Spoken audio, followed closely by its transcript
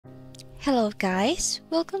Hello guys,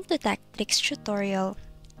 welcome to Tactics tutorial.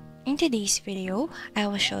 In today's video, I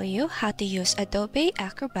will show you how to use Adobe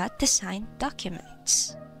Acrobat to sign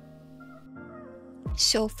documents.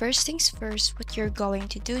 So first things first, what you're going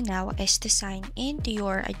to do now is to sign into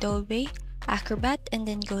your Adobe Acrobat and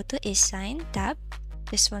then go to eSign tab,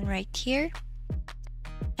 this one right here.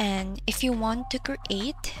 And if you want to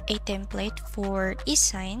create a template for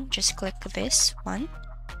eSign, just click this one.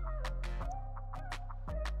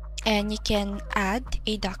 And you can add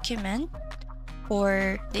a document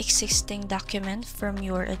or the existing document from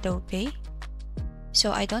your Adobe.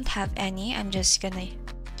 So I don't have any, I'm just gonna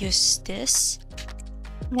use this.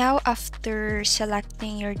 Now after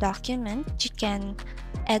selecting your document, you can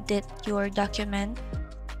edit your document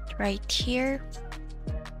right here.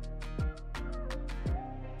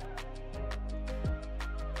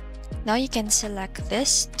 Now you can select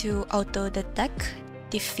this to auto detect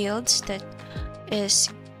the fields that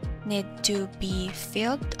need to be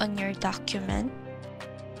filled on your document.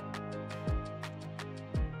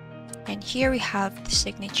 And here we have the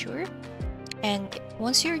signature, and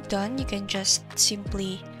once you're done you can just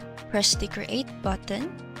simply press the create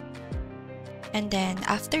button, and then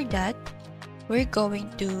after that we're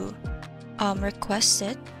going to request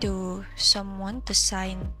it to someone to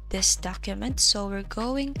sign this document. So we're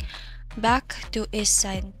going back to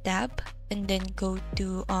eSign tab and then go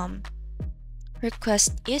to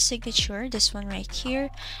request e-signature, this one right here,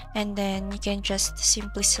 and then you can just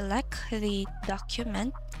simply select the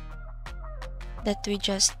document that we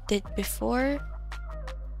just did before,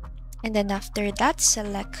 and then after that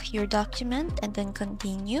select your document and then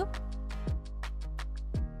continue.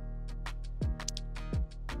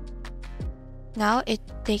 Now it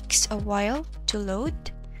takes a while to load,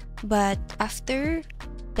 but after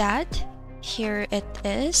that, here it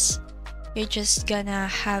is. You're just gonna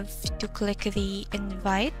have to click the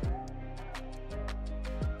invite,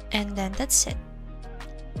 and then that's it.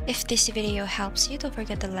 If this video helps you, don't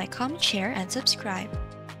forget to like, comment, share, and subscribe.